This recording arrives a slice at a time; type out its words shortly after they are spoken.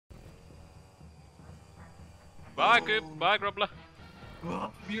Bye, Goop. Bye, Grobler.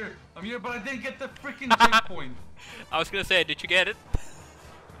 I'm here, but I didn't get the freaking checkpoint. I was gonna say, did you get it?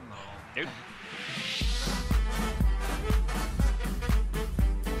 No. Nope.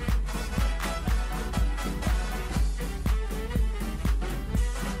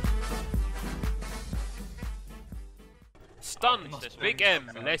 Stuns, Big M,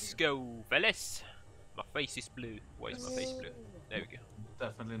 let's go, fellas. My face is blue. Why is my face blue? There we go.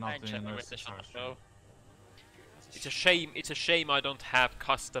 Definitely not doing this. It's a shame. It's a shame I don't have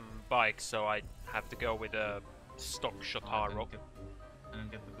custom bikes, so I have to go with a stock Shotaro. I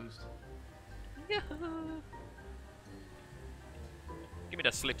didn't get the boost. Yeah. Give me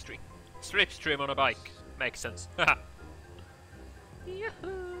that slipstream. Slipstream on a bike makes sense. I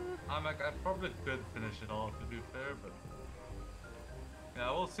probably could finish it all to be fair, but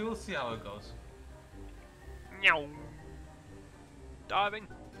yeah, we'll see how it goes. Meow. Diving.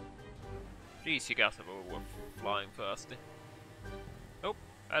 Jeez, you guys were flying first. Oh,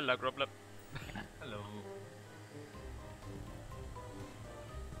 hello, Grobler. Hello.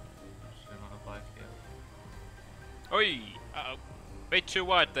 Actually, I'm on a bike here. Oi! Uh-oh. Bit too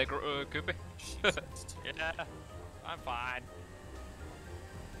wide there, Goopy. Yeah, I'm fine.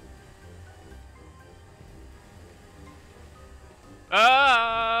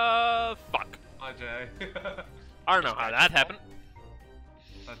 Fuck. Hi, Jay. I don't know how that happened.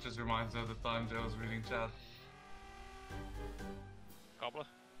 That just reminds me of the time Jay was reading chat. Gobbler,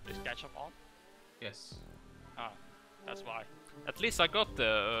 is catch up on? Yes. Ah, that's why. At least I got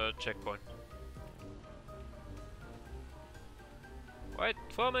the checkpoint. Wait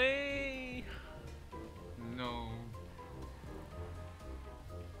for me! No.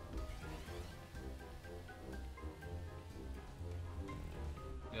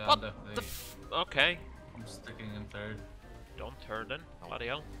 Yeah, What definitely. the f— okay. I'm sticking in third. Don't turn then. Bloody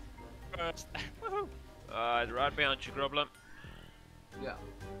hell. First. Woohoo! Right behind you, Grobler. Yeah.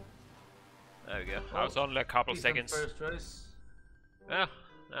 There we go. I was only a couple seconds. First race. Yeah,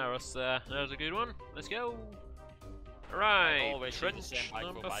 that was a good one. Let's go. Alright, Always choose the trench same bike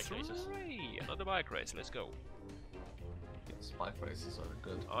for number bike races. 3. Another bike race. Let's go. Yes, bike races are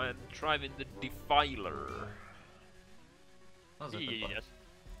good. I am driving the Defiler. That was a good bike. Yes.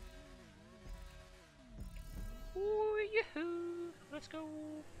 Ooh, yahoo! Let's go.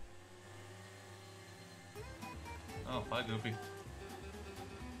 Oh, bye, Goopy.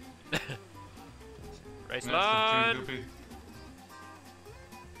 Race Nice to line. meet you, Goopy.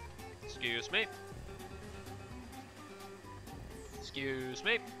 Excuse me. Excuse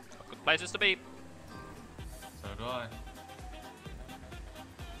me. Good places to be. So do I.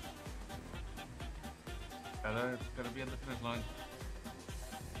 Gotta be at the finish line.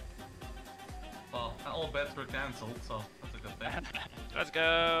 Well, all bets were cancelled, so that's a good thing. Let's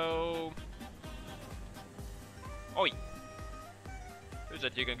go. Oi. Who's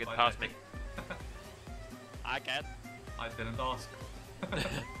that? You can get Bye, past me. Jay. I can. I didn't ask.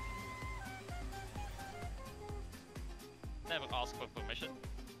 Never ask for permission.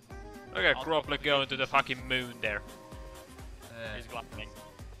 Look at Grobler going to the fucking moon there. He's gliding.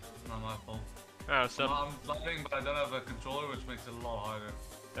 Not my fault. Oh, so. I'm gliding, but I don't have a controller, which makes it a lot harder.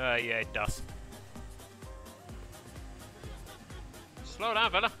 Yeah, it does. Slow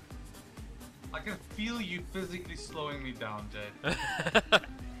down, fella. I can feel you physically slowing me down, Jay.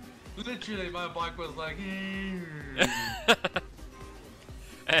 Literally, my bike was like.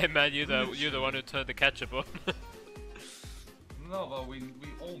 Hey man, you're the one who turned the ketchup on. No, but we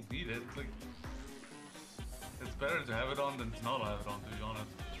all need it. Like, it's better to have it on than to not have it on, to be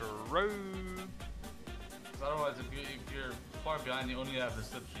honest. True. 'Cause otherwise, if you're far behind, you only have the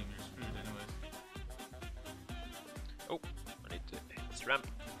slipstream. You're screwed anyways. Oh, I need to hit this ramp.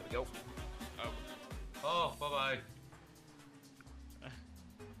 There we go. Oh, bye bye.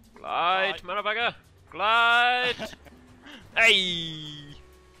 Glide, motherfucker! Glide! Hey!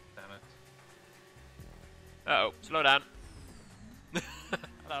 Damn it. Uh oh, slow down.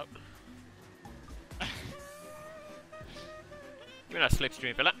 Hello. Give me that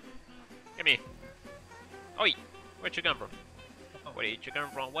slipstream, fella. Give me. Oi! Where'd you come from? Where did you come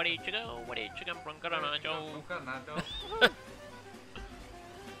from? Where did you go? Where did you come from? Caranajo?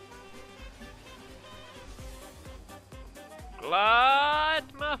 Glide,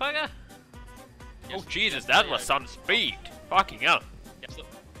 motherfucker! Oh Jesus, that was some speed! Fucking hell!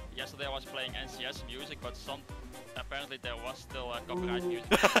 Yesterday I was playing NCS music, but apparently there was still copyright music.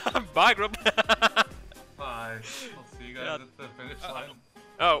 Bye, group! Bye. I'll see you guys at the finish line.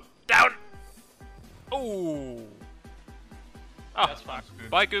 Oh, down! Ooh! Oh, That's fine.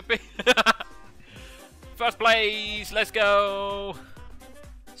 bye, Goopy! First place, let's go!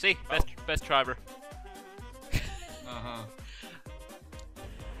 See, best driver.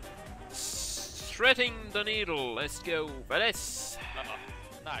 threading the needle. Let's go for this.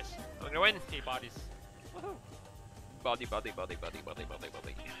 Nice. I'm gonna win. 3 bodies. Woohoo. Body. I'm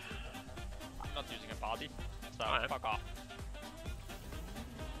not using a body, so fuck off.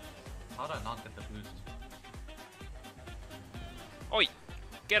 How did I not get the boost? Oi!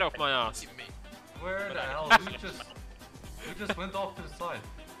 Get off my ass. Me. Where the hell? We just went off to the side.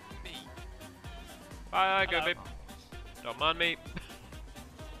 Me. Bye, Hello. Goopy. Don't mind me.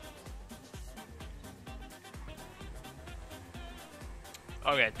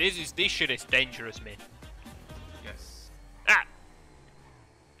 Okay, this shit is dangerous, man. Yes. Ah!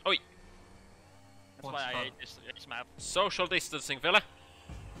 Oi! That's why I hate this map. Social distancing, fella.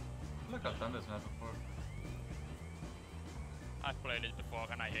 Look, I've done this map before. I've played it before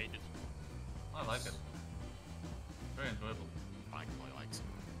and I hate it. I like it. Very enjoyable. Bike boy likes it.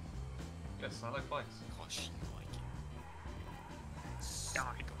 Yes, I like bikes. Gosh, you like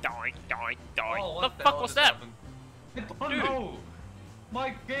it. Die. Oh, What what the fuck hell was just that? happened? I don't Dude. know!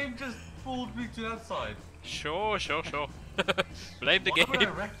 My game just pulled me to that side. Sure. Blame the Why would I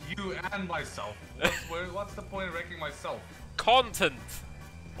game. wreck you and myself? What's the point of wrecking myself? Content!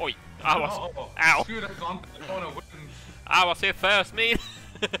 Oi! I was. Oh, Ow! screw the content, I wanna win. I was here first, man!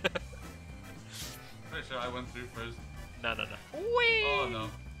 Pretty sure I went through first. No. Whee! Oh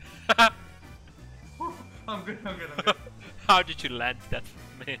no. Whew, I'm good. How did you land that,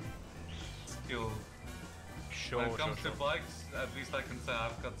 man? Skill. Sure. When it comes to bikes, at least I can say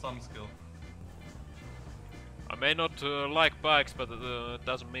I've got some skill. I may not like bikes, but it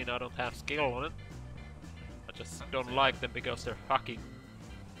doesn't mean I don't have skill on it. I just don't like them because they're fucking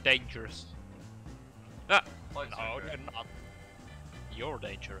dangerous. Ah! Bikes No, are you're great. not. You're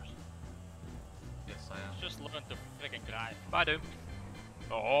dangerous. Yes, I am. Just learn to freaking drive. Bye, Doom.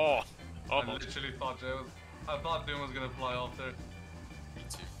 Oh! I Almost. literally thought I thought Doom was gonna fly off there. Me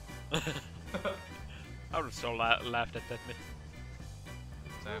too. I would so laughed at that, man.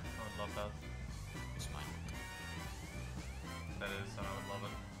 Same. I would love that. It's mine. That is, and I would love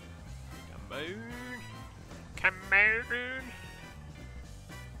it. Come on!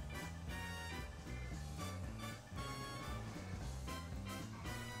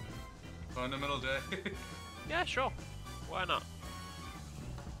 Go in the middle, Jay. Yeah, sure. Why not?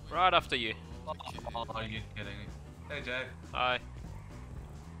 Right after you. Oh, are you kidding me? Hey, Jay. Hi.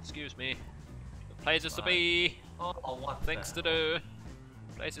 Excuse me. Places to Bye. be. Oh, what Things the to hell? do.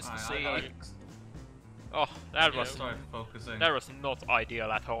 Places to Alright, see. I Oh, that gotta was start focusing. that was not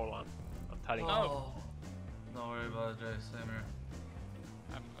ideal at all. I'm telling you. Oh. Don't worry about it, Jay. Same here.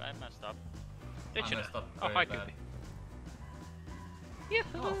 I messed up. Did I you know? messed up Oh, very hi, bad. Goopy. Yeah.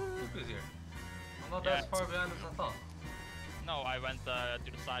 Oh, Goopy's here. I'm not Yeah, that far behind as I thought. No, I went to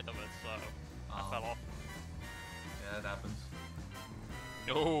the side of it, so I Oh. fell off. Yeah, it happens.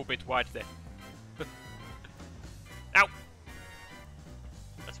 Oh, bit wide there. Ow!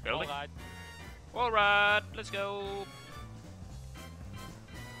 That's a building. Alright. Alright, let's go.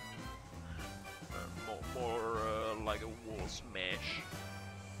 More like a wall smash.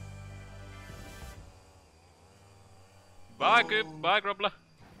 Bye, Goop. Bye, Grobler.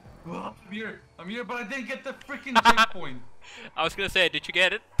 Oh, I'm here, but I didn't get the freaking checkpoint. I was gonna say, did you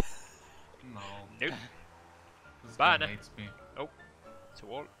get it? No. Nope. This Bye guy now. hates me. Oh, it's a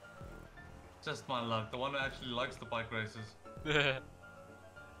wall. Just my luck. The one that actually likes the bike races.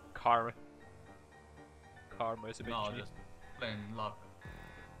 Karma. Karma is a bitch. No, man. just plain luck.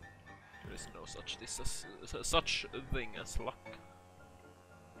 There is no such thing as luck.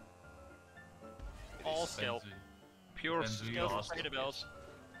 All Depends skill. who- Pure depends who you skill. ask. Pay the bills.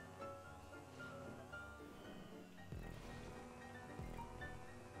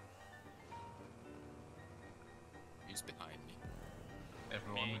 Who's behind me?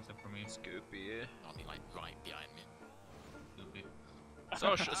 Everyone Me. except for me. Scoopy, yeah. I mean, like right behind me. Goopy.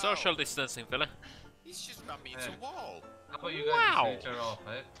 Social distancing, fella. He's just ran me into Hey. a wall. How about you guys Wow. just each other off,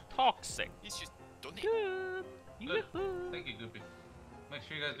 eh? Toxic. He's just done it. Good. Good. Yoo-hoo. Thank you, Goopy. Make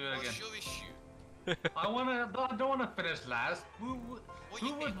sure you guys do it What's again. your issue? I don't wanna finish last. Who you would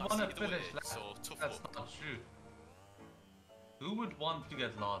think that's wanna either way, finish last? so tough That's luck. not true. Who would want to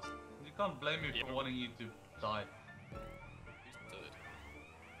get lost? You can't blame me for Yeah. wanting you to die. Who's third?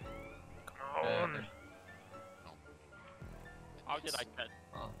 Come on. How did I get?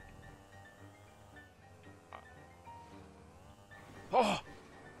 Oh. Oh.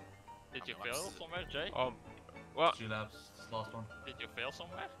 Did you I'm fail not- somewhere, Jay? What? 2 laps, this last one. Did you fail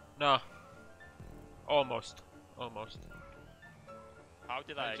somewhere? No. Almost. Almost. How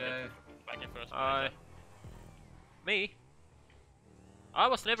did Hey, I Jay. get back in first place? I. Me? I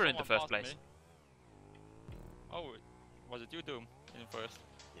was never in the Someone first passed place. me. Oh, was it you, Doom, in first?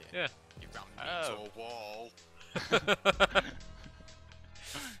 Yeah. You rammed me Oh. into a wall.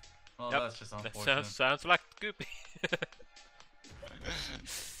 Well, Yep, that's just that unfortunate. sounds like Goopy.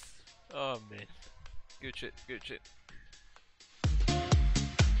 Oh man. Good shit, good shit.